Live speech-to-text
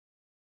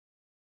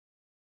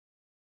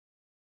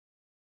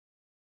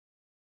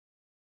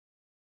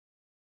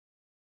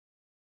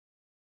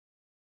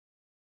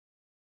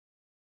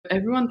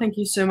everyone, thank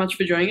you so much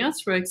for joining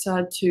us. We're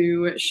excited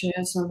to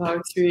share some of our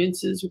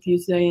experiences with you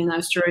today and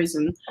our stories,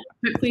 and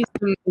hopefully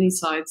some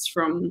insights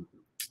from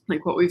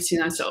like what we've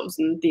seen ourselves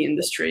in the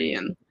industry.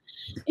 And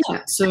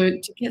yeah, so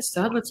to get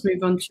started, let's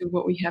move on to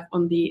what we have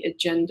on the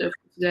agenda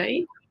for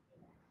today.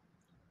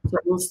 So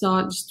we'll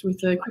start just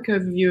with a quick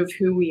overview of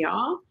who we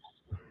are.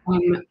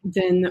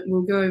 Then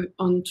we'll go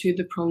on to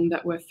the problem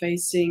that we're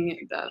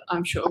facing that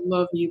I'm sure a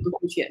lot of you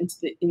looking to get into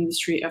the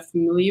industry are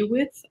familiar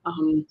with,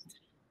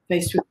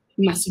 faced with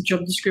massive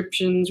job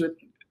descriptions, with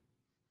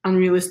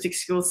unrealistic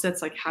skill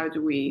sets, like how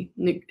do we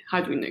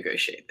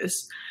negotiate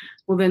this?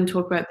 We'll then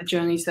talk about the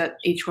journeys that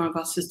each one of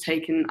us has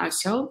taken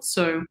ourselves.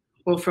 So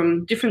we're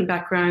from different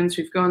backgrounds,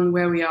 we've gone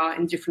where we are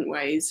in different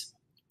ways.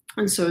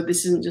 And so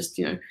this isn't just,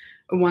 a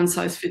one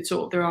size fits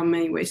all. There are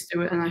many ways to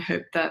do it. And I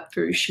hope that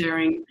through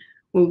sharing,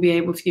 we'll be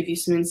able to give you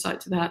some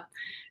insight to that.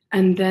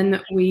 And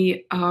then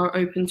we are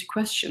open to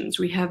questions.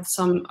 We have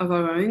some of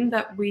our own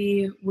that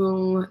we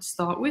will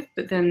start with,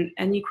 but then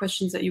any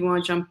questions that you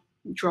want to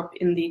drop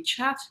in the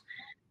chat,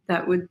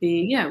 that would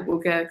be, we'll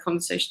get a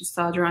conversation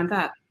started around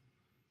that.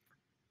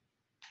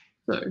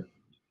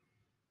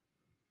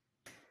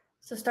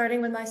 So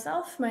starting with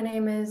myself, my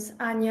name is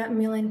Anja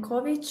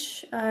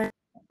Milenkovic. I'm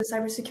a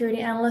cybersecurity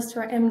analyst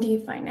for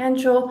MD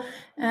Financial,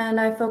 and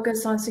I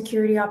focus on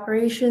security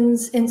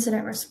operations,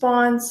 incident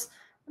response,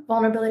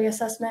 vulnerability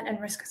assessment,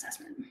 and risk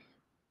assessment.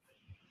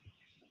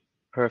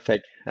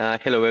 Perfect.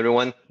 Hello,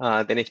 everyone.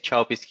 Dennis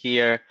Chaupis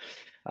here.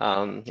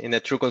 In a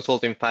true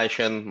consulting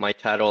fashion, my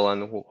title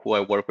and who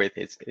I work with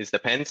is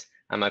depends.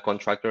 I'm a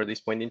contractor at this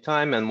point in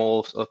time, and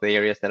most of the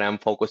areas that I'm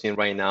focusing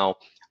right now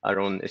are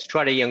on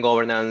strategy and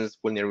governance,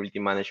 vulnerability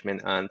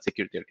management, and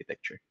security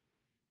architecture.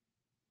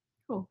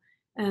 Cool.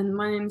 And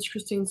my name is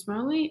Christine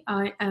Smoley.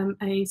 I am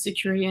a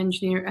security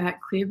engineer at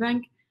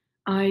Clearbank.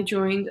 I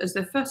joined as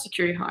their first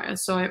security hire,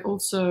 so I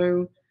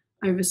also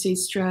oversee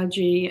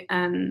strategy,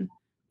 and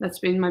that's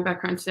been my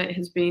background today,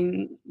 has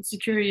been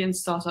security and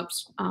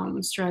startups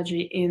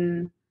strategy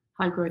in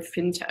high growth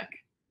fintech.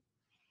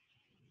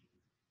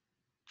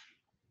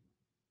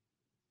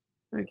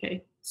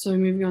 Okay, so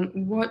moving on,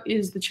 what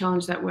is the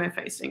challenge that we're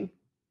facing?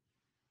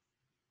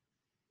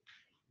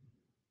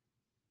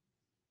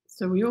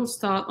 So we all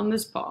start on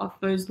this path.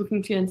 Those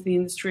looking to enter the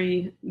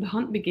industry, the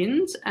hunt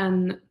begins,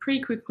 and pretty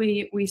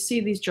quickly we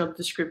see these job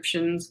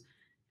descriptions,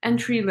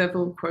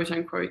 entry-level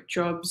quote-unquote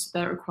jobs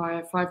that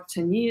require 5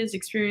 to 10 years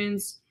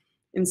experience,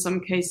 in some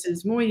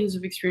cases more years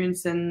of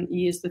experience than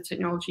years the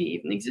technology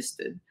even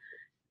existed.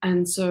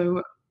 And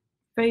so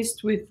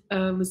faced with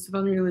a list of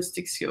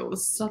unrealistic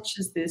skills such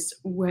as this,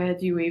 where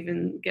do you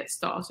even get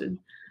started?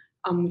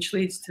 Which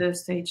leads to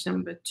stage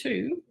number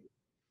 2,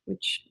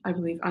 which I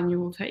believe Anja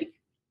will take.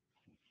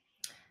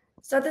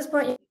 So at this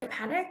point, you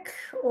panic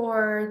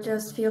or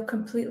just feel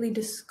completely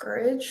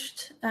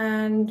discouraged,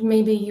 and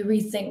maybe you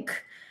rethink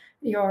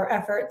your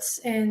efforts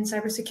in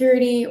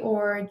cybersecurity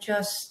or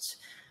just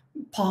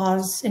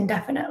pause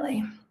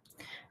indefinitely.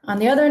 On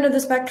the other end of the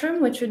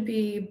spectrum, which would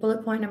be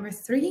bullet point number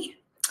 3,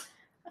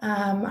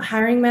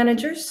 hiring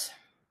managers.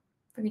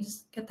 Let me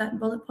just get that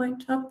bullet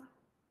point up.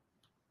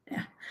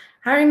 Yeah,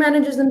 hiring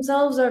managers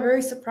themselves are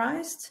very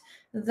surprised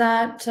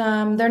that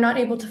they're not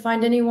able to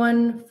find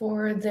anyone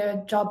for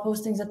the job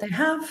postings that they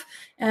have,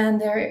 and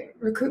their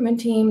recruitment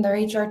team, their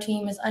HR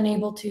team, is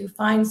unable to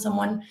find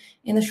someone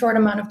in the short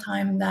amount of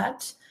time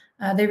that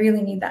they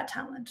really need that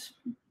talent.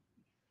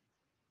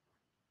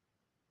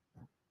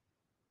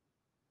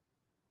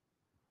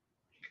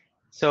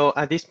 So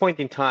at this point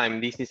in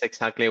time, this is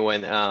exactly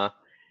when I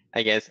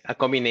guess a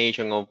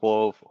combination of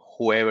both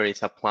whoever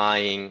is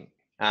applying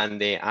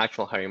and the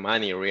actual hiring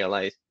manager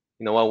realize,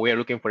 you know what, we are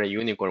looking for a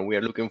unicorn. We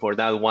are looking for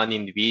that one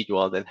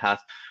individual that has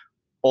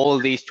all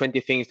these 20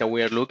 things that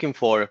we are looking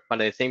for, but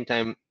at the same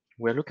time,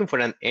 we're looking for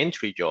an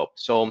entry job.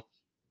 So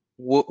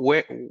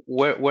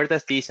where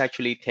does this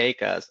actually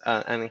take us,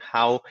 and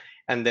how?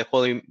 And the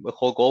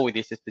whole goal with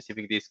this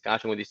specific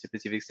discussion, with this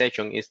specific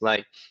session, is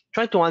like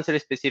try to answer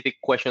specific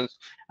questions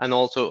and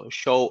also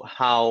show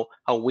how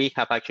we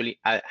have actually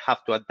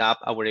have to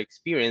adapt our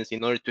experience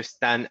in order to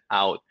stand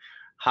out.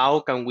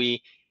 How can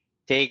we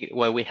take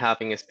what we have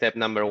in step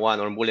number 1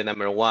 or bullet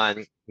number 1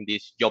 in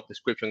this job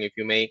description, if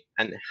you may,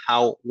 and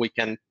how we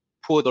can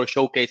put or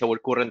showcase our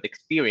current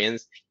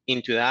experience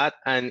into that.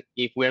 And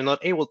if we're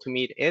not able to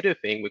meet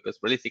everything, because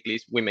realistically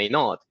we may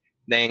not,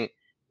 then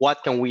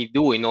what can we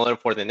do in order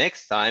for the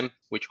next time,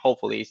 which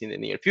hopefully is in the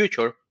near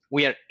future,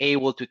 we are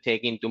able to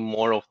take into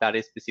more of that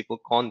specific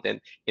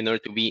content in order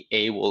to be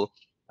able,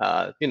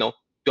 to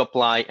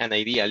apply and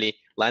ideally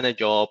land a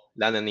job,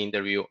 land an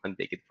interview, and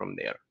take it from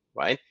there,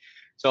 right?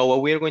 So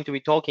what we're going to be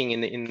talking in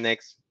the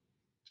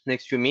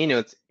next few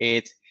minutes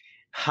is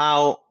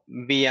how,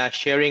 via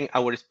sharing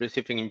our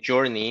specific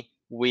journey,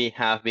 we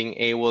have been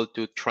able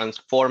to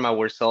transform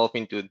ourselves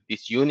into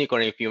this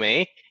unicorn, if you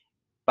may,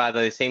 but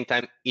at the same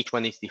time, each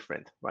one is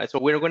different, right? So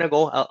we're going to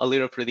go a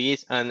little through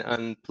this,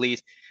 and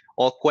please,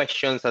 all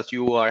questions as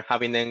you are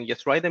having them,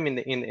 just write them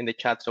in the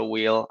chat, so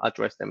we'll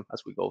address them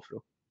as we go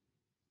through.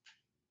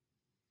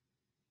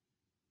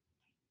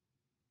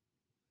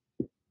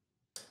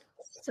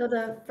 So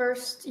the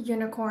first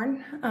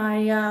unicorn,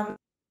 I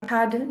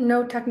had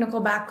no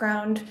technical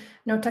background,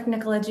 no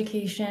technical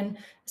education,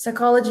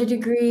 psychology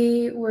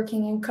degree,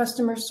 working in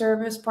customer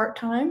service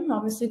part-time,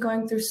 obviously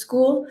going through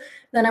school.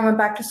 Then I went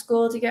back to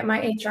school to get my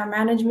HR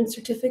management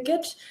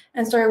certificate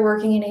and started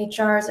working in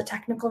HR as a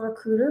technical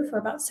recruiter for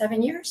about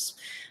 7 years.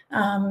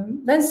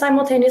 Then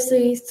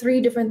simultaneously, 3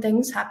 different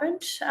things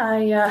happened.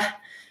 I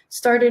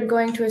started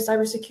going to a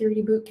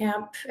cybersecurity boot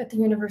camp at the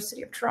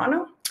University of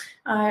Toronto.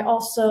 I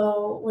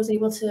also was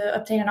able to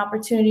obtain an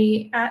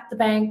opportunity at the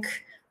bank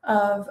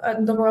of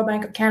the Royal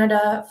Bank of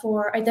Canada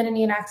for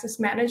identity and access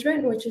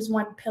management, which is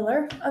one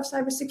pillar of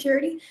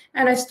cybersecurity.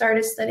 And I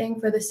started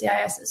studying for the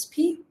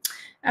CISSP.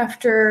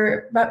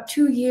 After about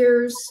 2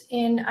 years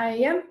in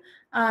IAM,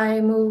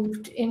 I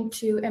moved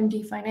into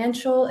MD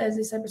Financial as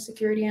a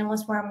cybersecurity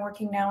analyst, where I'm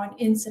working now in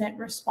incident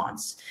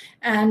response.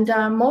 And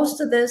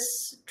most of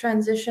this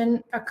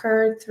transition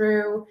occurred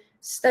through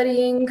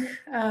studying,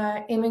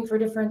 aiming for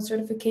different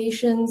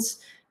certifications,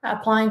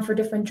 applying for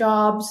different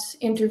jobs,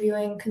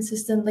 interviewing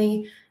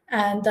consistently,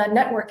 and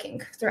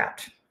networking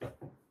throughout.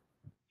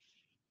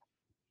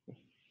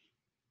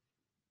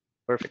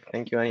 Perfect.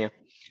 Thank you,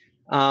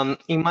 Anja.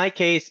 In my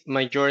case,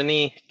 my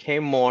journey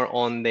came more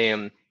on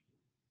the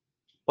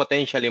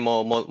potentially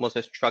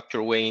most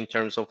structured way, in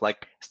terms of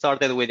like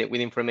started with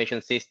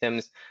information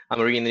systems. I'm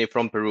originally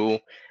from Peru.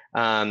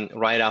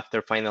 Right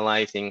after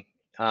finalizing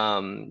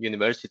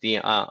university,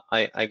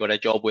 I got a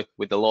job with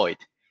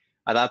Deloitte.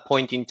 At that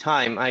point in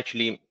time,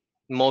 actually,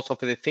 most of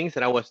the things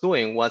that I was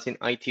doing was in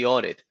IT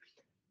audit.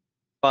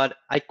 But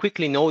I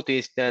quickly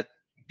noticed that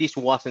this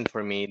wasn't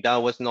for me. That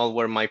was not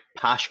where my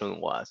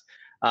passion was.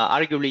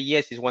 Arguably,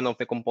 yes, it's one of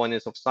the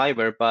components of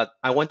cyber, but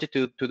I wanted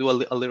to do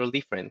a little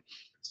different.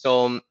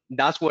 So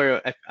that's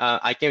where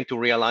I came to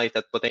realize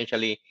that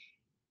potentially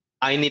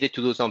I needed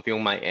to do something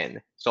on my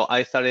end. So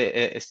I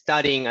started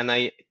studying, and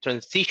I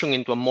transitioned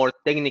into a more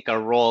technical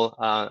role.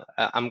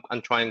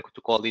 I'm trying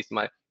to call this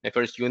my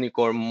first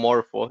unicorn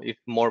morphosis,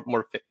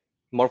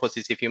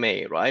 if you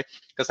may, right?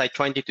 Because I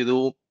tried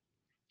to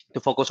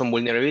focus on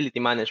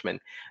vulnerability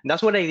management. And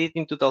that's what I did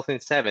in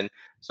 2007.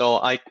 So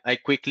I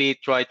quickly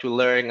tried to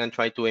learn and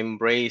try to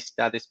embrace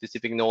that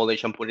specific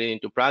knowledge and put it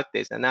into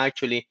practice. And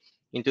actually,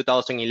 in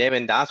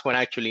 2011, that's when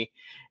actually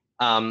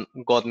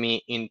got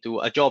me into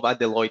a job at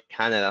Deloitte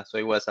Canada. So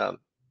it was a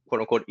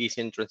quote-unquote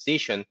easy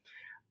transition.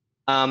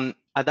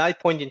 At that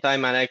point in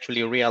time, I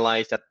actually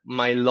realized that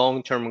my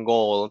long-term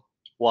goal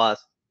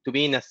was to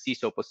be in a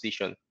CISO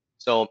position.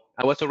 So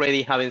I was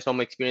already having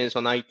some experience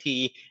on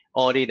IT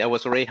audit. I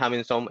was already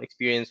having some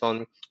experience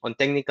on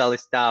technical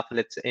stuff,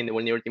 let's say in the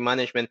vulnerability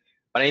management.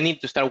 But I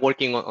need to start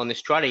working on a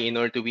strategy in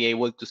order to be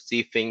able to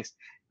see things,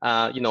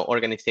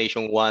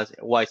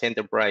 organization-wise,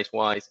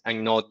 enterprise-wise,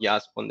 and not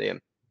just on the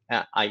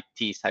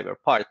IT cyber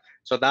part.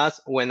 So that's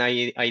when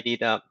I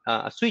did a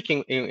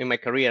switching in my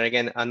career.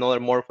 Again, another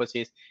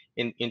morphosis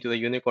into the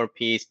unicorn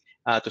piece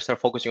to start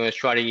focusing on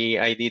strategy.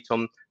 I did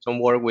some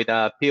work with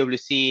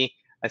PwC.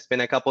 I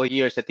spent a couple of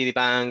years at TD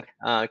Bank,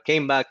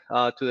 came back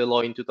to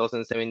Deloitte in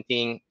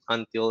 2017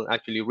 until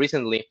actually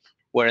recently,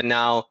 where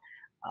now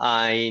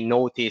I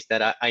noticed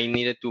that I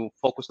needed to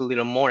focus a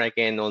little more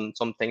again on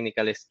some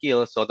technical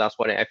skills. So that's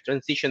why I've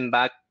transitioned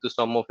back to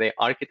some of the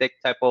architect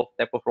type of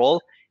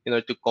role in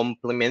order to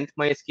complement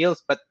my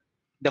skills. But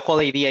the whole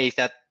idea is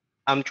that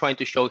I'm trying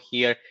to show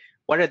here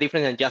what are the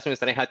different adjustments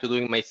that I had to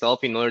do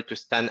myself in order to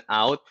stand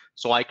out,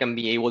 so I can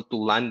be able to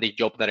land the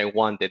job that I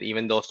wanted,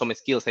 even though some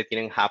skills I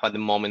didn't have at the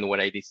moment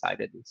when I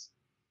decided this.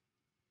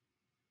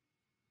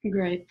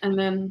 Great. And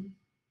then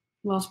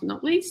last but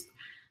not least,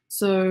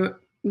 so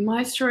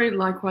my story,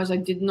 likewise, I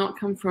did not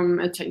come from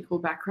a technical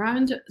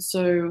background.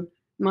 So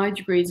my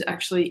degree is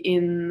actually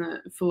in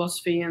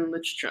philosophy and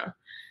literature.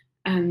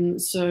 And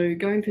so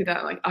going through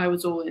that, I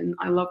was all in.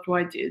 I loved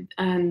what I did.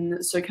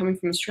 And so coming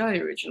from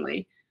Australia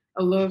originally,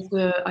 a lot of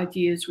the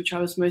ideas which I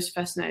was most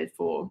fascinated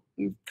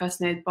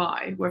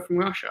by were from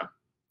Russia.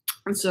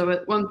 And so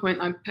at one point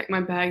I packed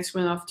my bags,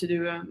 went off to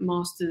do a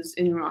master's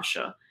in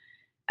Russia.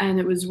 And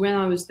it was when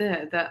I was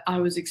there that I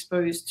was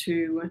exposed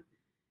to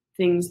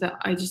things that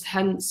I just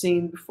hadn't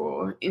seen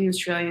before in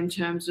Australia in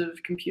terms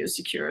of computer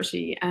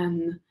security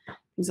and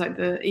things like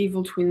the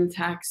evil twin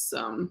attacks,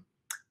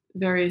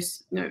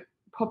 various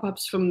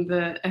pop-ups from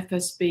the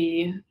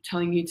FSB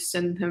telling you to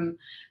send them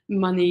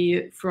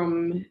money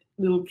from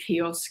little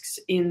kiosks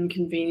in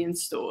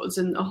convenience stores,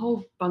 and a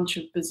whole bunch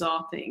of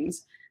bizarre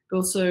things. But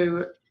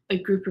also a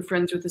group of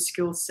friends with a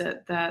skill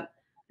set that,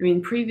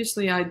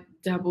 previously I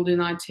dabbled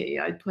in IT.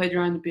 I'd played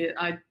around a bit.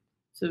 I'd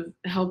sort of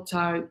helped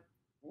out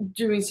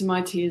doing some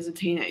IT as a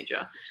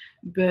teenager.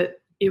 But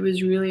it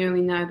was really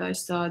only now that I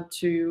started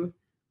to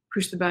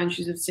push the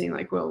boundaries of seeing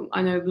well,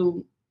 I know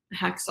little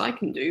hacks I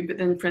can do, but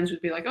then friends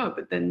would be like, oh,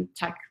 but then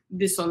tack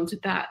this onto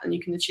that and you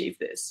can achieve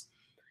this.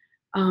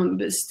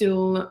 But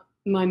still,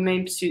 my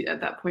main pursuit at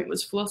that point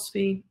was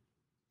philosophy.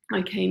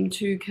 I came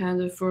to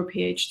Canada for a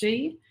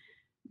PhD,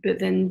 but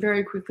then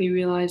very quickly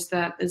realized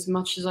that as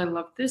much as I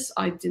loved this,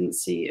 I didn't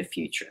see a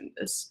future in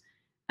this.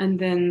 And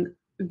then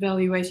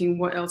evaluating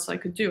what else I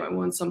could do. I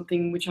wanted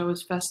something which I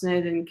was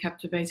fascinated and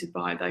captivated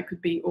by that I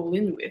could be all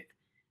in with.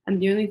 And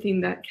the only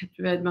thing that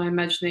captivated my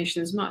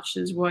imagination as much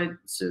is what I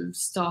sort of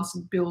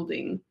started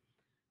building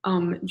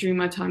during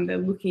my time there,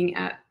 looking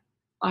at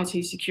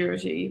IT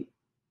security.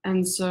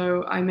 And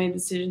so I made the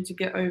decision to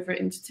get over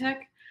into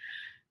tech.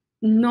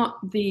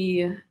 Not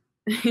the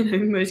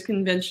most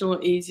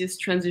conventional,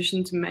 easiest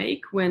transition to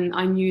make, when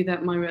I knew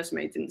that my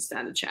resume didn't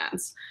stand a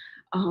chance.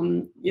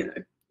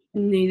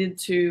 Needed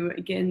to,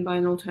 again, by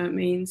an alternate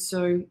means.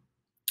 So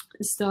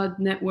started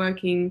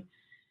networking,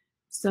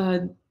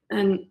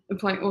 and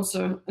applying.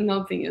 Also,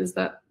 another thing is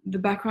that the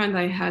background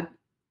I had,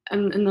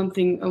 and another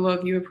thing a lot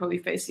of you are probably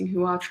facing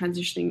who are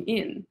transitioning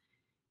in,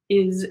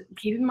 is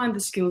keep in mind the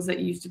skills that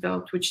you've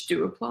developed which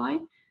do apply.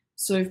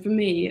 So for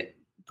me,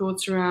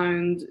 thoughts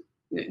around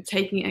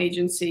taking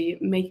agency,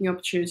 making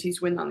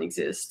opportunities where none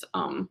exist.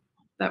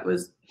 That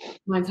was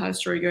my entire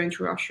story going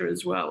to Russia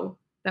as well.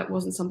 That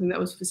wasn't something that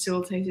was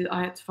facilitated.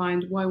 I had to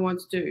find what I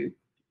wanted to do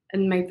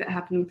and make that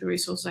happen with the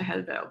resource I had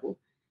available.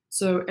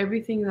 So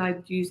everything that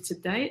I'd used to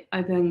date,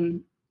 I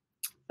then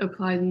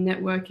applied in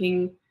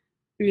networking,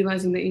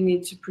 realizing that you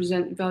need to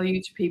present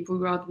value to people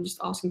rather than just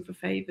asking for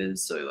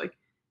favors. So like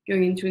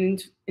going into an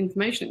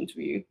information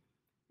interview,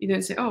 you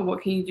don't say, oh,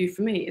 what can you do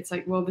for me? It's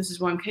like, well, this is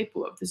what I'm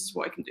capable of. This is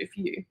what I can do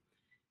for you.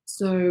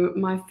 So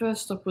my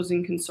first stop was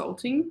in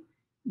consulting.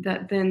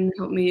 That then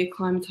helped me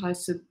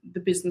acclimatize to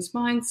the business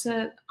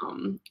mindset,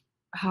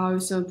 how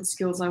some of the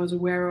skills I was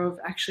aware of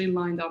actually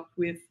lined up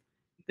with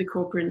the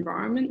corporate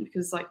environment.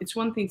 Because like, it's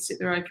one thing to sit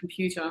there at a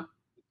computer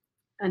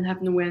and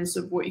have an awareness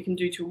of what you can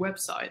do to a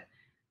website.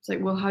 It's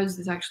like, well, how does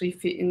this actually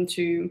fit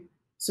into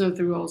some of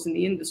the roles in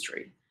the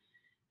industry?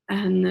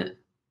 And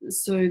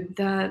so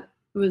that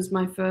was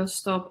my first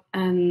stop,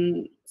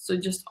 and so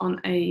just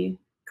on a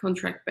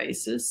contract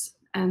basis.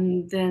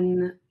 And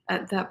then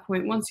at that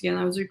point, once again,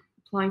 I was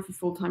applying for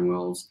full-time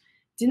roles.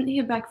 Didn't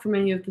hear back from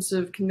any of the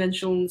sort of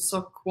conventional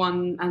SOC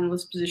 1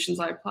 analyst positions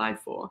I applied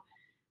for,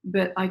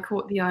 but I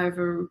caught the eye of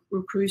a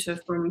recruiter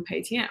from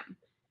Paytm,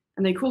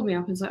 and they called me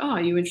up and said, oh,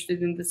 are you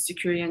interested in the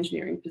security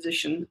engineering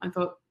position? I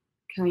thought,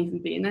 can I even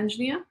be an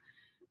engineer?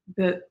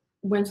 But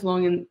went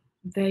along, and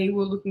they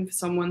were looking for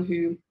someone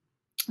who,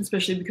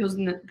 especially because of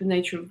the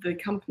nature of the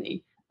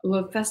company, a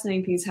lot of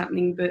fascinating things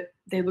happening, but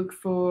they look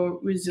for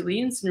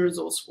resilience and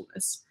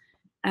resourcefulness.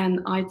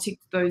 And I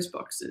ticked those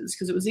boxes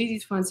because it was easy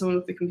to find someone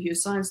with a computer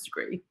science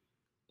degree,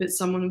 but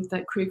someone with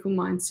that critical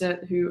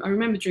mindset who, I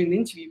remember during the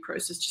interview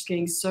process just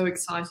getting so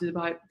excited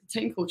about the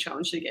technical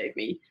challenge they gave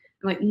me,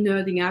 and like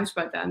nerding out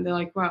about that. And they're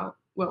like, wow,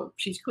 well,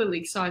 she's clearly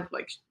excited.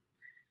 Like,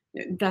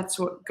 that's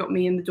what got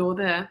me in the door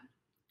there.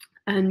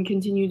 And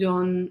continued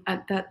on.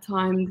 At that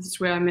time, this is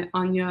where I met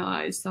Anja.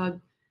 I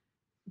started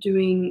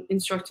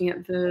instructing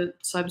at the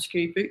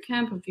cybersecurity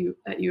bootcamp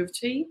at U of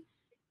T.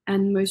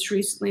 And most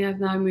recently, I've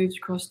now moved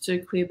across to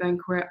Clearbank,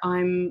 where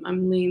I'm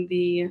leading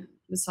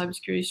the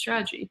cybersecurity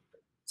strategy.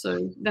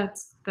 So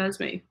that's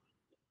me.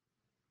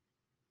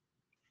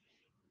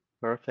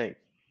 Perfect.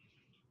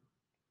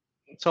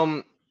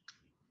 So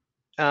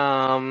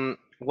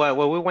what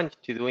we want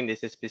to do in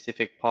this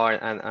specific part,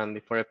 and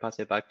before I pass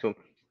it back to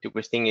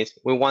Christine, is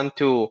we want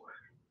to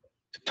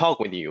talk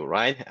with you,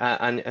 right?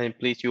 And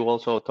please, you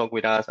also talk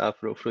with us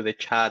through the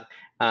chat,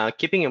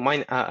 keeping in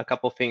mind a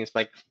couple of things.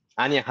 Like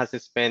Anja has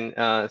spent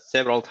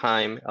several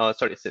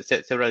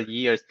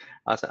years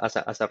as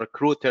a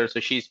recruiter, so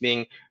she's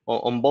been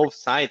on both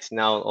sides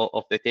now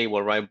of the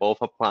table, right? Both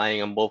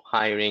applying and both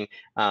hiring.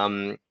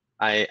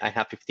 I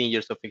have 15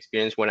 years of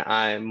experience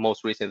when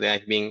most recently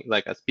I've been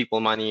like as people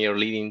manager,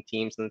 leading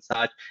teams and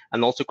such,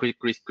 and also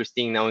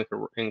Christine now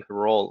in her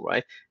role,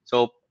 right?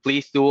 So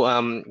please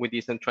do with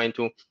this, and trying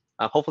to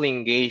hopefully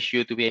engage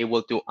you to be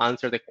able to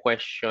answer the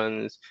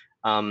questions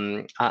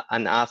and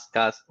ask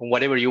us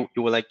whatever you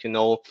would like to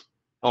know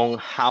on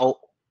how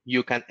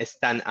you can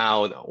stand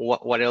out.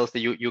 What else that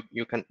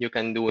you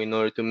can do in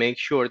order to make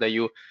sure that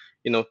you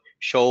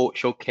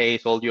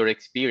showcase all your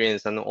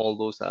experience and all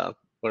those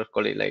what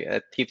call it, like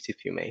tips,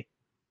 if you may.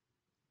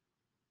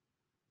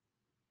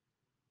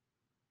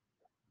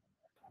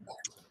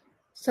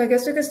 So I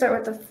guess we could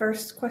start with the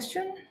first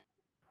question.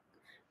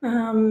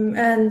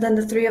 And then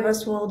the three of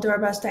us will do our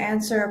best to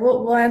answer.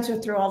 We'll answer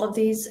through all of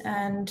these,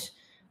 and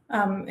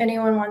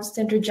anyone wants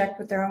to interject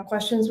with their own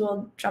questions,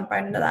 we'll jump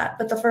right into that.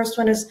 But the first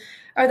one is,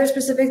 are there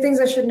specific things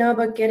I should know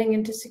about getting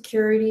into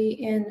security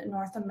in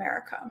North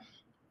America?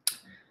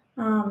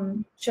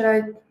 Should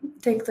I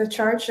take the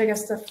charge? I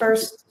guess the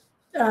first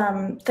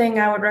thing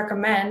I would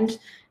recommend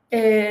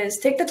is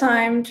take the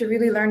time to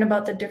really learn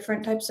about the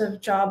different types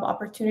of job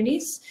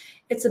opportunities.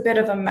 It's a bit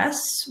of a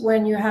mess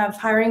when you have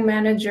hiring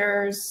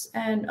managers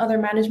and other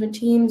management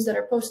teams that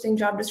are posting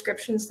job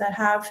descriptions that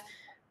have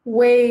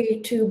way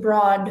too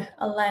broad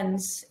a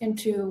lens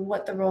into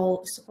what the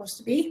role is supposed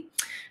to be.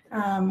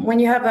 When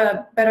you have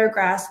a better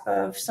grasp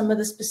of some of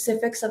the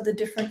specifics of the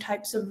different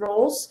types of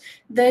roles,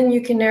 then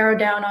you can narrow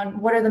down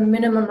on what are the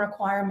minimum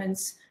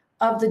requirements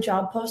of the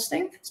job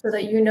posting so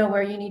that you know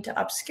where you need to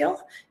upskill,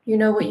 you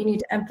know what you need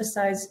to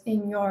emphasize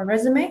in your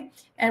resume,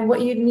 and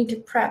what you need to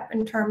prep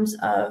in terms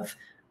of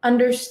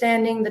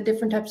understanding the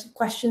different types of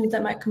questions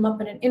that might come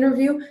up in an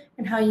interview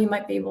and how you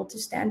might be able to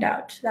stand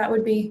out. That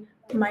would be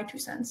my 2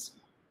 cents.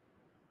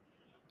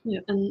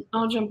 Yeah, and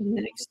I'll jump in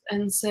next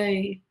and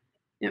say,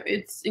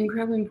 it's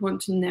incredibly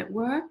important to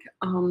network,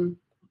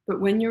 but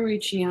when you're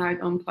reaching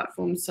out on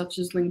platforms such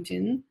as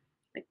LinkedIn,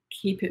 like,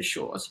 keep it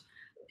short.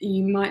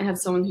 You might have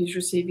someone who's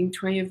receiving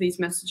 20 of these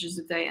messages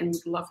a day and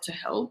would love to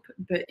help,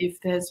 but if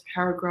there's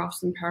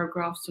paragraphs and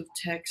paragraphs of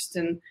text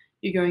and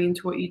you're going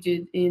into what you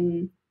did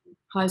in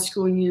high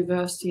school and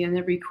university and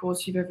every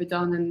course you've ever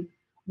done and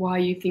why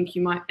you think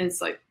you might,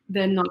 it's like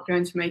they're not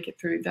going to make it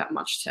through that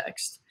much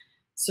text.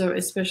 So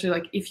especially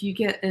like if you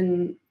get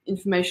an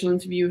informational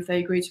interview, if they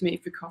agree to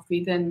meet for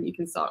coffee, then you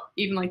can start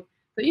even like,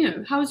 but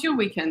how was your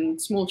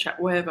weekend, small chat,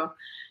 whatever.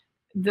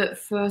 The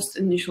first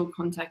initial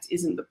contact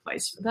isn't the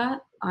place for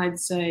that. I'd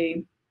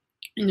say,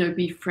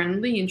 be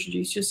friendly,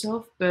 introduce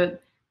yourself,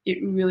 but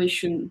it really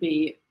shouldn't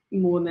be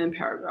more than a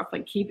paragraph.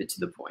 Like, keep it to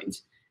the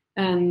point.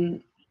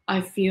 And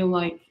I feel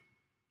like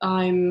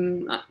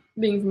I'm,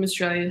 being from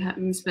Australia,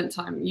 having spent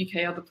time in the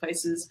UK, other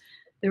places,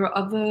 there are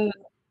other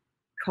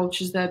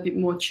cultures that are a bit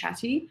more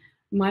chatty.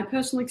 My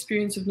personal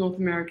experience of North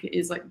America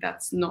is like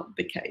that's not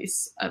the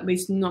case, at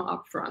least not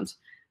upfront.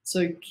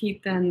 So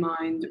keep that in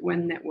mind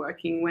when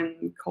networking,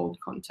 when cold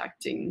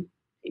contacting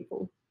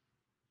people.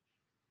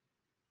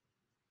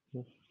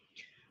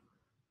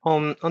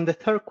 On the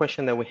third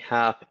question that we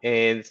have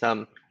is,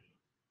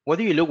 what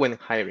do you look when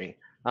hiring?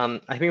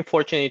 I've been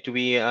fortunate to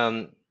be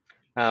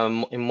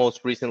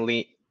most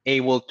recently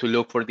able to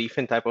look for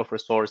different type of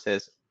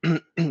resources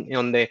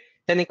on the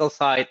technical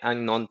side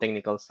and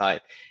non-technical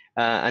side.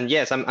 And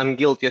yes, I'm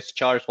guilty as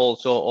charged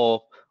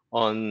also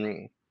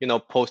on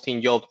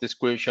posting job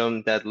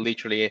description that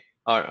literally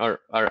are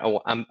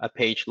a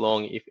page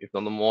long, if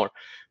not more.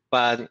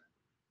 But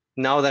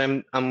now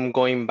that I'm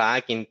going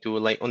back into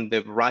like on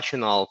the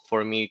rationale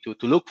for me to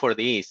look for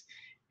these,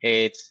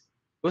 it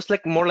was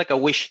like more like a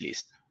wish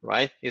list,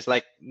 right? It's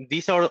like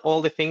these are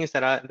all the things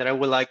that I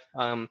would like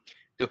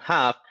to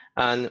have,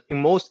 and in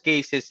most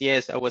cases,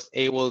 yes, I was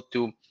able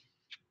to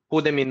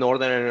put them in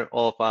order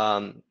of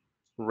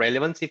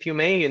relevance, if you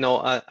may.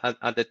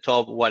 At the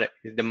top, what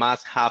is the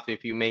must-have,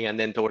 if you may, and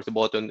then towards the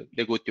bottom,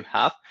 the good to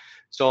have.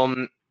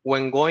 So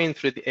when going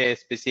through a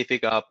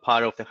specific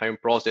part of the hiring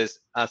process,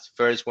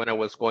 when I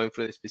was going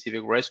through the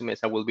specific resumes,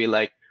 I will be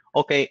like,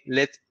 okay,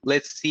 let's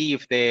see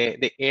if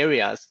the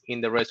areas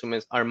in the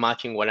resumes are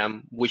matching what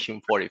I'm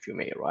wishing for, if you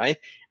may, right?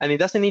 And it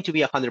doesn't need to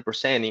be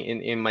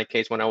 100% in my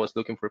case when I was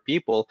looking for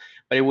people,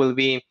 but it will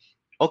be,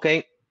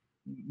 okay,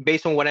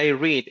 based on what I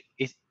read,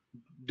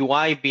 do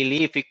I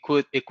believe it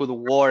could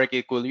work?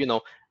 It could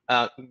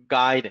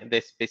guide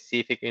the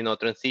specific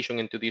transition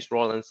into this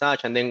role and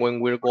such. And then when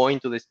we're going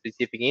to the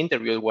specific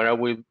interview, where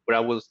I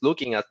was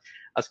looking at,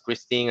 as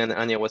Christine and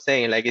Anja was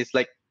saying, like it's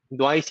like,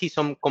 do I see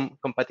some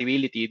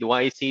compatibility? Do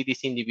I see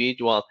this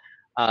individual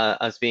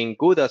as being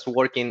good as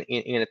working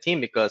in a team?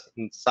 Because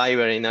in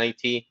cyber, in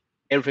IT,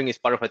 everything is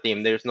part of a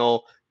team. There's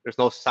no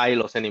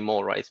silos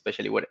anymore, right?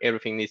 Especially where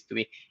everything needs to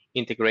be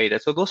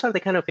integrated. So those are the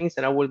kind of things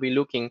that I will be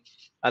looking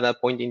at that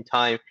point in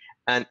time.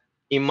 And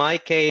in my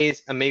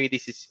case, and maybe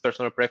this is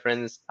personal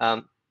preference,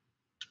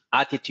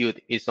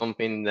 attitude is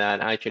something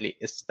that actually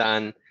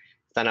stand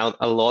out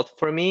a lot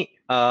for me,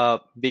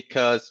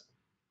 because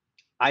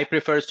I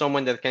prefer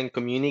someone that can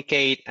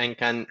communicate and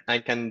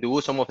can do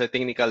some of the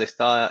technical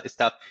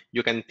stuff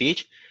you can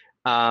teach,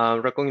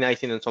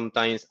 recognizing that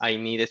sometimes I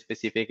need a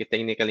specific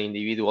technical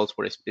individuals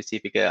for a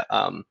specific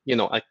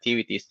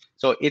activities.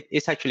 So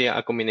it's actually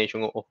a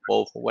combination of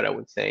both, what I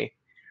would say.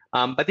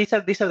 But these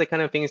are the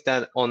kind of things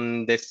that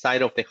on the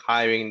side of the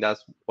hiring,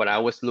 that's what I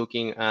was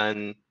looking,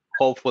 and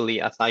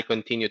hopefully as I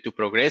continue to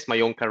progress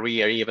my own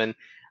career, even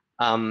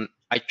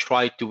I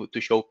try to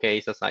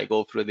showcase as I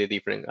go through the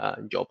different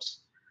jobs.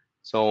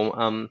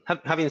 So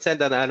having said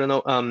that, I don't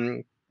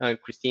know,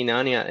 Christine,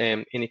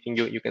 Anja, anything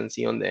you can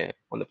see on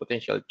the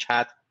potential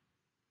chat?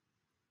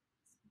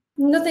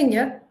 Nothing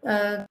yet.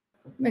 I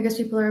guess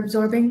people are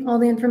absorbing all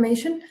the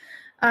information.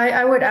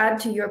 I would add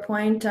to your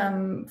point,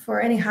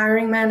 for any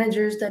hiring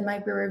managers that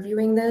might be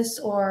reviewing this,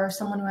 or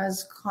someone who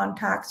has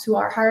contacts who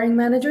are hiring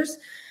managers,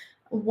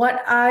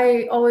 what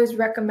I always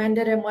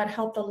recommended and what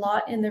helped a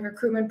lot in the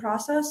recruitment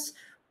process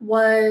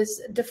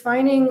was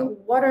defining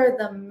what are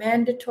the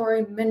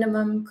mandatory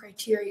minimum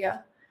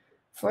criteria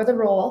for the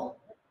role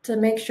to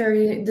make sure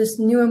this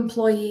new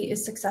employee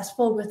is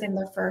successful within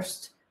their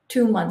first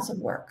 2 months of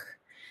work.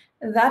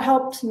 That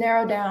helped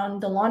narrow down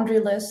the laundry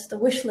list, the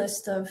wish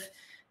list of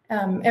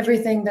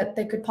everything that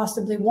they could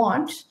possibly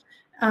want.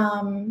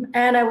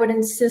 And I would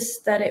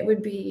insist that it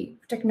would be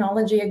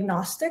technology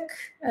agnostic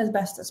as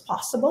best as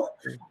possible.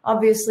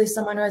 Obviously,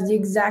 someone who has the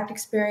exact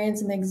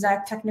experience in the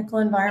exact technical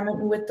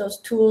environment with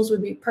those tools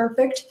would be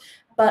perfect.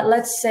 But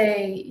let's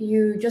say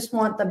you just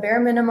want the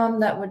bare minimum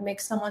that would make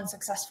someone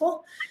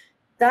successful.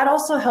 That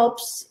also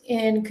helps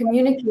in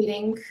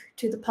communicating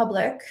to the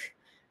public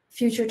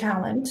future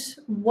talent,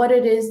 what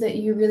it is that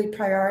you really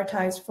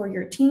prioritize for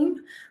your team,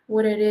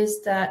 what it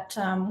is that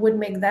would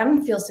make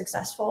them feel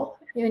successful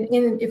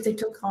if they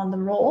took on the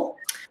role.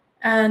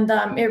 And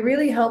it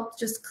really helped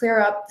just clear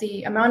up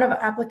the amount of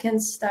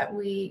applicants that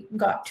we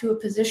got to a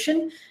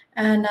position,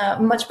 and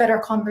much better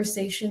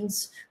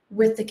conversations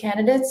with the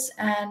candidates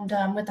and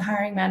with the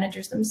hiring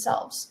managers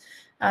themselves.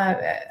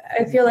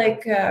 I feel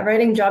like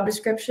writing job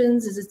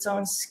descriptions is its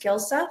own skill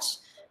set,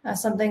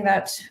 something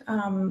that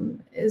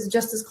is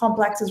just as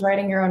complex as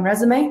writing your own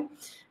resume.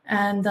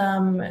 And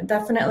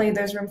definitely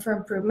there's room for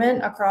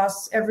improvement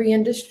across every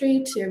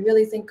industry to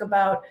really think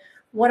about,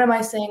 what am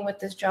I saying with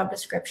this job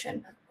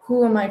description?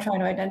 Who am I trying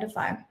to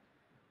identify?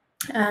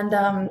 And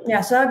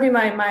yeah, so that would be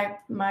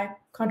my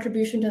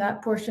contribution to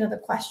that portion of the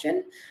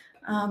question.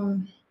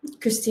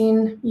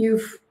 Christine,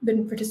 you've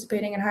been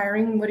participating in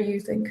hiring. What do you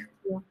think?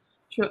 Yeah,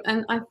 sure.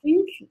 And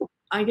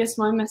I guess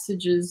my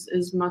message is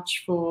as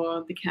much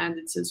for the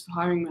candidates as for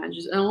hiring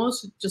managers. And I'll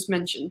also just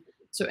mention,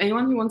 so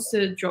anyone who wants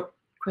to drop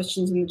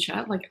questions in the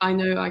chat, like I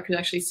know I could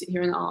actually sit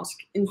here and ask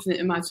infinite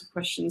amounts of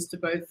questions to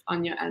both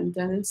Anja and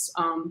Dennis,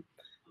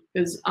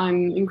 because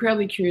I'm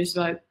incredibly curious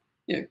about,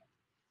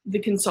 the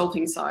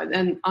consulting side,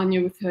 and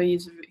Anja, with her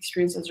years of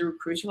experience as a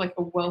recruiter, like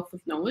a wealth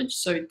of knowledge.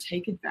 So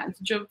take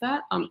advantage of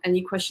that.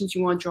 Any questions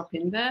you want to drop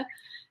in there,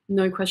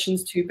 no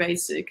questions too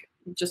basic,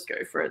 just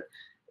go for it.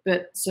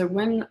 But so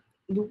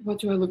what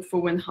do I look for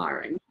when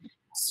hiring?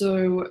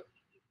 So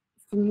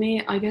for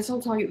me, I guess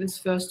I'll target this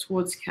first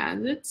towards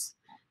candidates,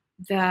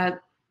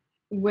 that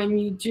when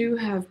you do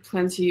have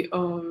plenty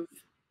of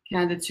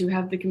candidates who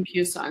have the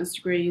computer science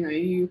degree,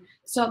 you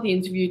start the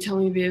interview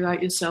telling a bit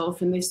about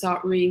yourself and they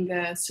start reading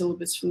their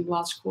syllabus from the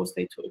last course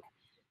they took.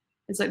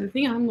 It's like, the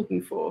thing I'm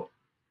looking for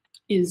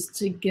is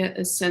to get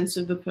a sense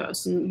of the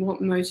person,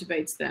 what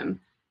motivates them.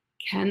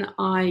 Can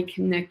I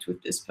connect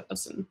with this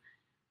person?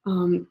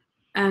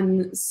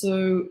 And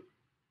so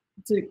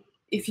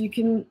if you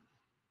can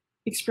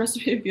express a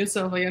bit of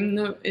yourself, like, I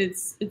know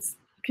it's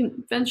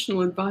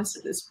conventional advice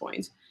at this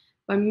point,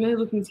 but I'm really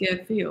looking to get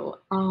a feel.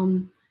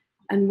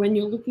 And when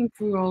you're looking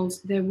for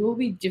roles, there will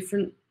be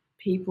different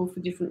people for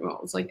different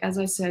roles. Like, as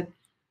I said,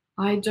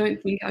 I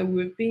don't think I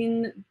would have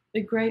been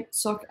a great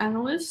SOC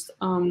analyst.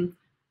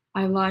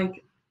 I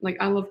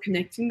love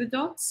connecting the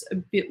dots a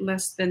bit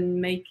less than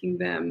making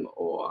them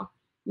or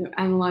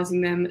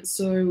analyzing them.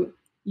 So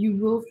you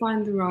will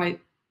find the right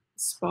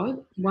spot.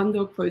 One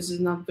door closes,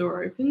 another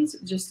door opens.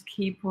 Just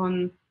keep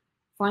on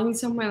finding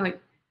somewhere.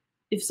 Like,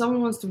 if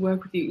someone wants to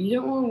work with you, you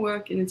don't want to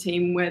work in a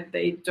team where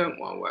they don't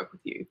want to work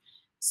with you.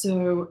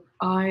 So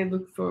I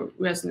look for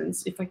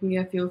resonance. If I can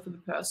get a feel for the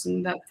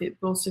person, that fit,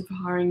 but also for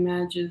hiring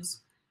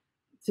managers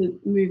to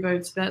move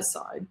over to that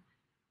side.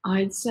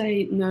 I'd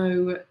say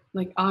no,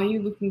 like, are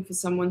you looking for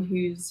someone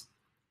who's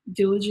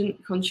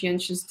diligent,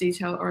 conscientious,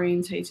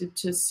 detail-orientated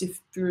to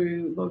sift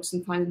through logs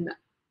and find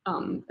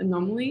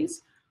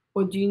anomalies?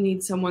 Or do you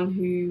need someone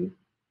who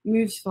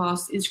moves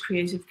fast, is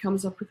creative,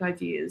 comes up with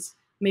ideas?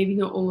 Maybe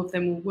not all of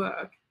them will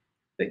work,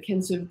 but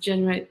can sort of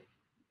generate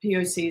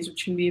POCs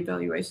which can be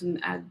evaluated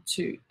and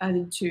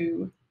added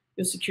to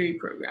your security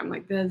program.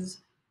 Like, there's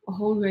a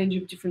whole range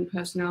of different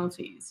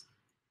personalities,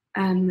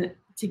 and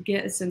to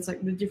get a sense,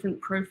 like, the different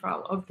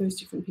profile of those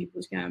different people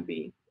is going to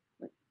be,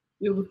 like,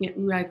 you're looking at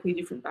radically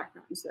different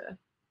backgrounds there.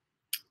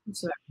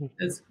 So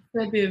there's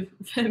a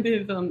fair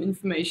bit of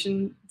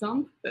information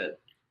dump, but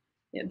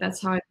yeah,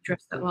 that's how I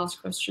address that last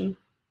question.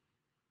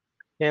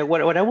 Yeah,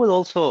 what I would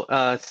also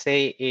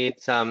say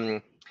is,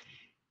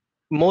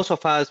 most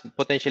of us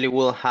potentially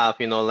will have,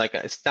 like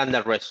a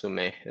standard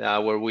resume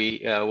where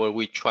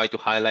we try to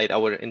highlight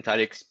our entire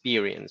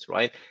experience,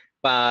 right?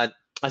 But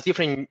as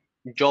different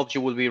jobs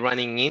you will be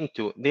running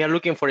into, they are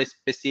looking for a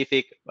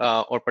specific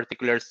or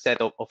particular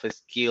set of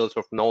skills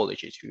or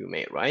knowledge you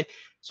may, right?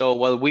 So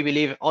while we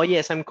believe, oh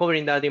yes, I'm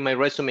covering that in my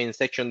resume in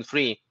section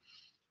 3,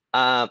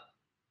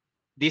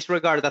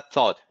 disregard that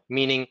thought,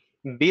 meaning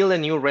build a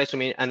new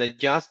resume and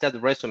adjust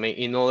that resume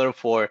in order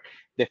for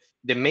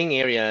the main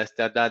areas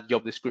that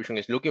job description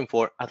is looking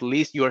for. At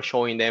least you are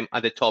showing them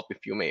at the top,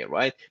 if you may,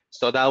 right?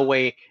 So that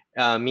way,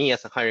 me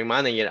as a hiring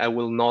manager, I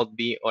will not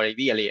be, or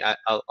ideally,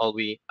 I'll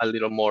be a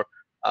little more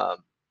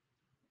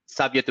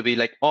subject to be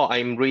like, oh,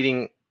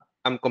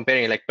 I'm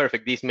comparing, like,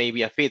 perfect, this may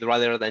be a fit,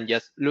 rather than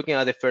just looking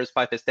at the first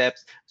 5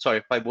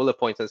 bullet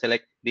points and say,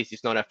 like, this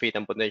is not a fit,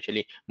 and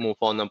potentially move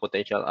on a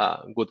potential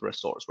good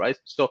resource, right?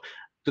 So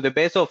to the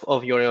best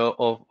of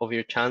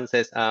your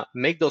chances,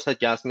 make those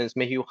adjustments,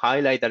 make you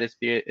highlight that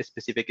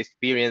specific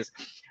experience.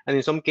 And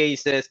in some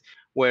cases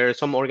where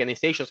some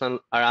organizations are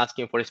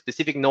asking for a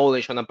specific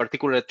knowledge on a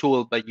particular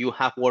tool, but you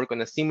have worked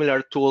on a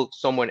similar tool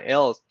somewhere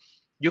else,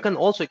 you can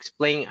also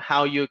explain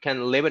how you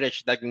can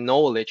leverage that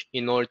knowledge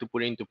in order to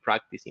put into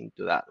practice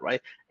into that,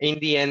 right? In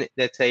the end,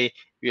 let's say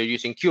you're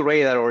using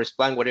QRadar or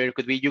Splunk, whatever it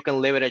could be, you can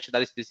leverage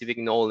that specific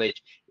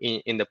knowledge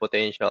in the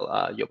potential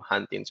job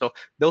hunting. So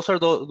those are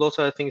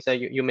the things that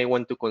you may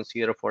want to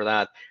consider for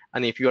that.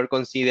 And if you are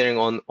considering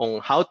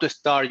on how to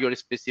start your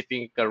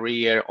specific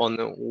career,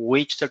 on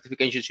which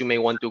certifications you may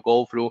want to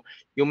go through,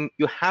 you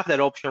have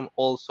that option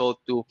also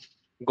to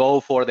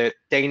go for the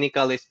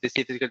technical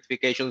specific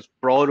certifications,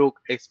 product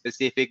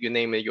specific, you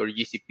name it, your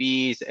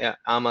GCPs,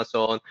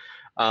 Amazon,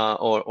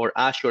 or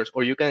Azure,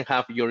 or you can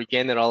have your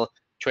general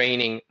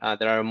training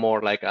that are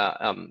more like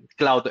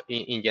cloud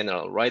in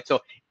general, right? So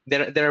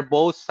there are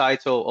both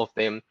sides of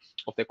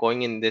the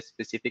coin in this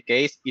specific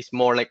case. It's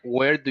more like,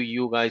 where do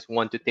you guys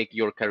want to take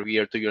your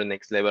career to your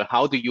next level?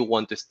 How do you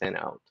want to stand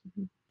out?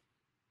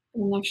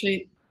 And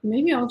actually,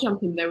 maybe I'll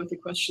jump in there with the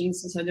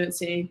questions since I don't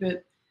see any,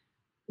 but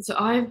so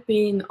I've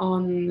been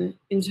on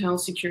internal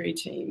security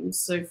teams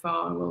so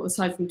far, well,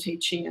 aside from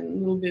teaching and a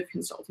little bit of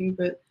consulting,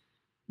 but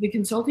the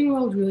consulting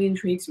world really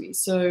intrigues me.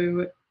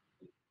 So,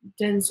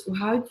 Denz,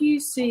 how do you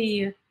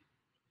see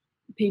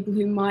people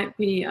who might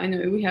be, I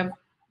know we have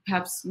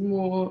perhaps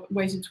more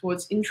weighted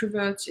towards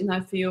introverts in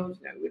our field,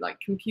 we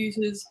like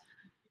computers.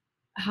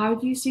 How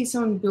do you see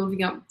someone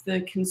building up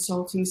the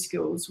consulting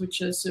skills,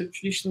 which are sort of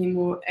traditionally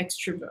more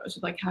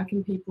extroverted? Like, how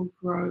can people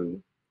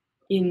grow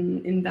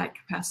in that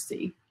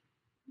capacity?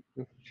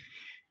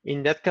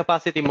 In that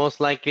capacity, most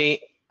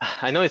likely,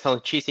 I know it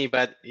sounds cheesy,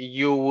 but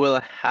you will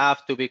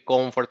have to be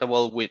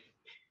comfortable with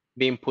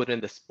being put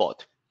in the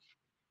spot,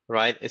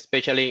 right?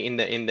 Especially in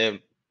the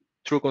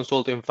true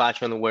consulting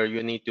fashion, where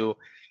you need to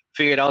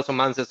figure out some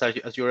answers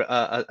as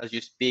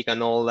you speak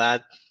and all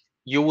that.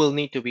 You will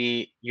need to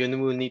be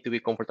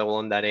comfortable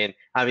on that end.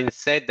 Having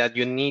said that,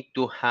 you need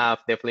to have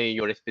definitely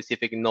your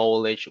specific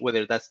knowledge,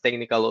 whether that's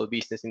technical or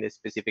business in the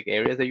specific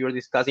areas that you're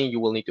discussing. You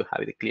will need to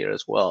have it clear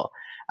as well,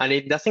 and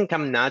it doesn't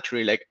come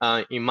naturally. Like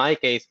in my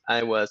case,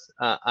 I was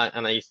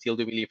and I still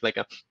do believe, like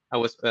I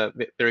was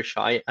very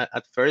shy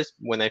at first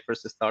when I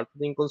first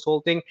started in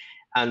consulting,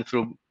 and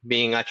through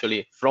being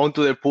actually thrown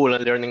to the pool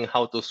and learning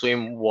how to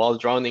swim while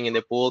drowning in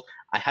the pool,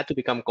 I had to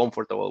become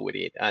comfortable with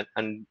it.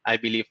 And I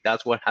believe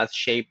that's what has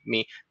shaped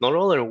me, not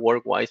only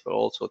work-wise, but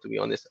also, to be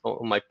honest,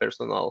 on my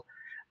personal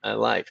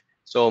life.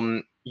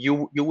 So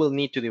you will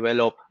need to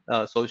develop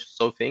so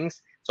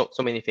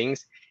many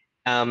things.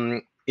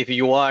 If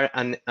you are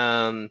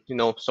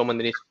someone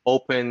that is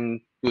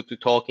open to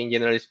talking,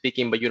 generally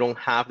speaking, but you don't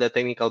have the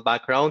technical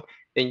background,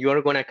 then you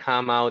are going to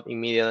come out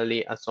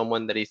immediately as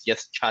someone that is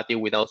just chatty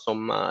without so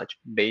much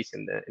base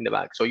in the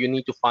back. So you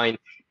need to find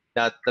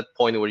that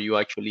point where you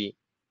actually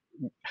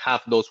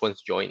have those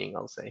ones joining,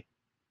 I'll say.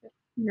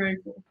 Very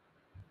cool.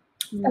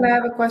 And I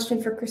have a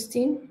question for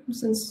Christine,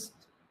 since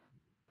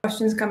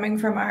questions coming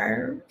from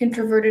our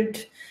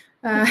introverted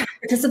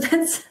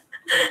participants.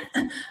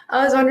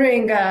 I was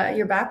wondering,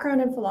 your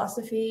background in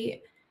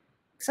philosophy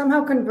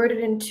somehow converted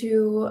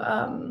into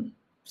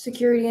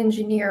security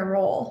engineer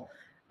role.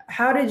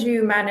 How did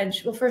you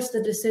manage, well, first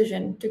the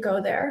decision to go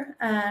there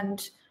and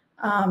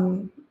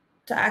to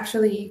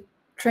actually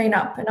train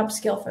up and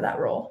upskill for that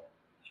role?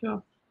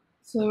 Sure.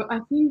 So I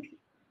think,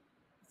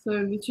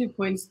 so the 2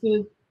 points,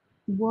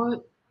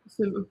 what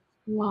sort of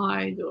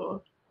applied,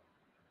 or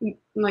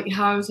like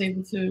how I was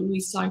able to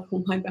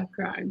recycle my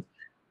background,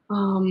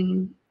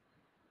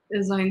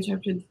 as I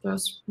interpreted the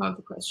first part of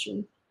the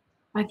question.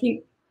 I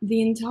think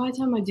the entire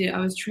time I did, I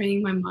was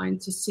training my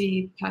mind to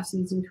see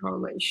patterns and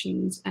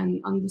correlations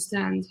and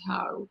understand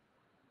how,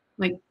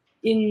 like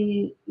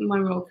in my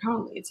role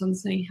currently, it's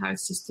understanding how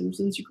systems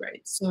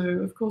integrate. So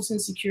of course in a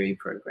security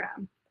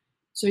program,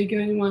 so you're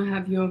going to want to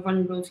have your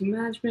vulnerability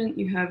management,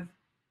 you have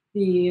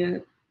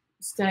the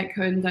static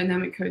code and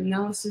dynamic code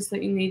analysis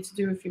that you need to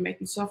do if you're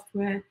making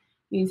software,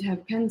 you need to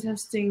have pen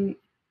testing.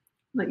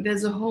 Like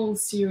there's a whole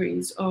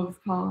series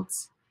of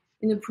parts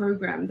in a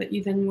program that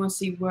you then want to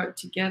see work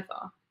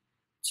together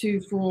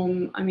to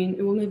form, I mean,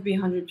 it will never be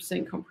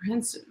 100%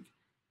 comprehensive,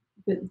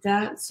 but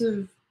that sort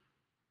of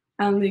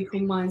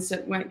analytical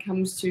mindset when it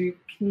comes to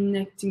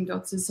connecting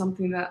dots is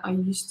something that I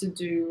used to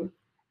do.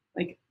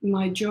 Like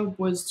my job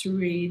was to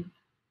read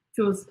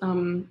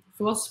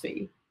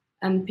philosophy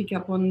and pick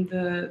up on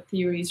the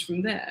theories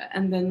from there,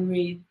 and then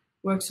read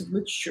works of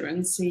literature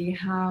and see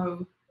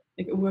how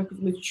like a work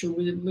of literature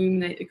would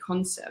illuminate a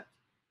concept.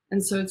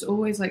 And so it's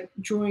always like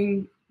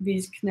drawing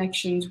these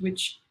connections,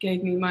 which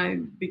gave me my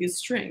biggest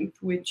strength,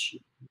 which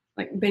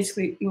like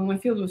basically, well, my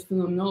field was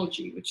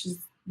phenomenology, which is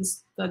the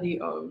study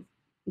of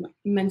like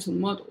mental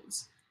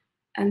models.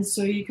 And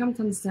so you come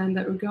to understand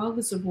that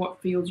regardless of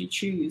what field you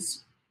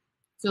choose,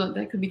 so like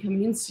that could be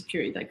coming into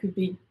security, that could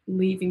be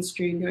leaving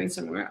security and going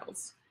somewhere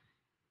else.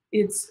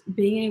 It's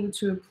being able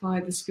to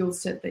apply the skill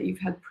set that you've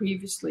had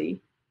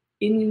previously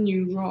in a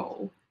new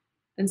role.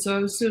 And so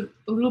it was sort of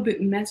a little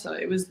bit meta.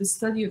 It was the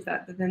study of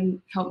that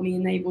then helped me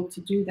enable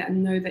to do that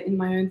and know that in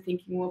my own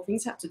thinking, well,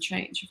 things have to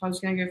change. If I was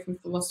going to go from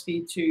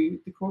philosophy to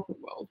the corporate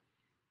world,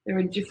 there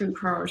are different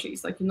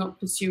priorities. Like you're not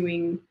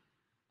pursuing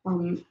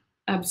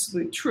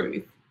absolute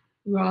truth,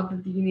 rather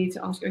than you need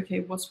to ask,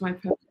 okay, what's my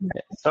purpose?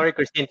 Sorry,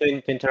 Christine,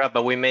 to interrupt,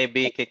 but we may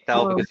be kicked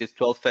out because it's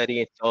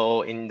 12:30.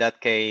 So in that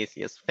case,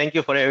 yes, thank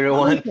you for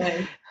everyone.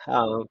 Okay.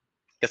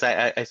 Because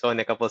I saw in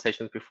a couple of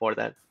sessions before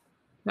that.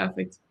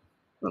 Perfect.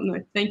 Well,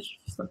 no, thank you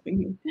for stopping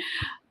me.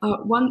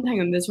 Hang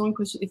on, there's one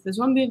question. If there's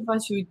one bit of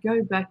advice you would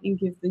go back and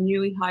give the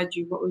newly hired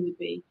you, what would it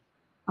be?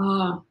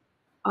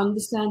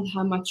 Understand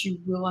how much you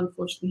will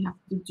unfortunately have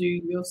to do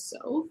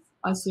yourself.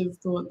 I sort of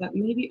thought that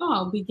maybe,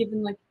 I'll be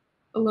given like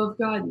a lot of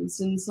guidance,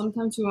 and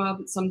sometimes you are,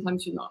 but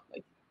sometimes you're not.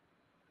 Like,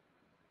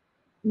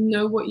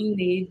 know what you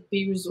need,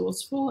 be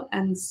resourceful,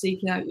 and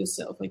seek it out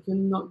yourself. Like, you're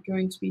not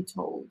going to be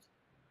told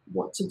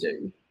what to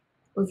do.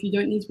 Or if you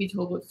don't need to be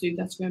told what to do,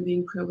 that's going to be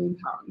incredibly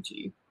empowering to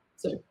you.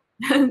 So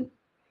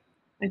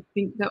I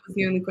think that was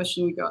the only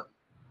question we got.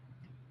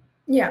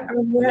 Yeah, I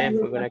mean,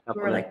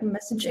 we're like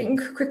messaging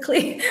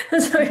quickly.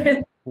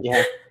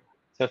 Yeah.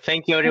 So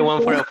thank you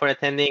everyone for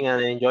attending,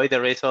 and enjoy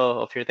the rest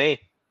of your day.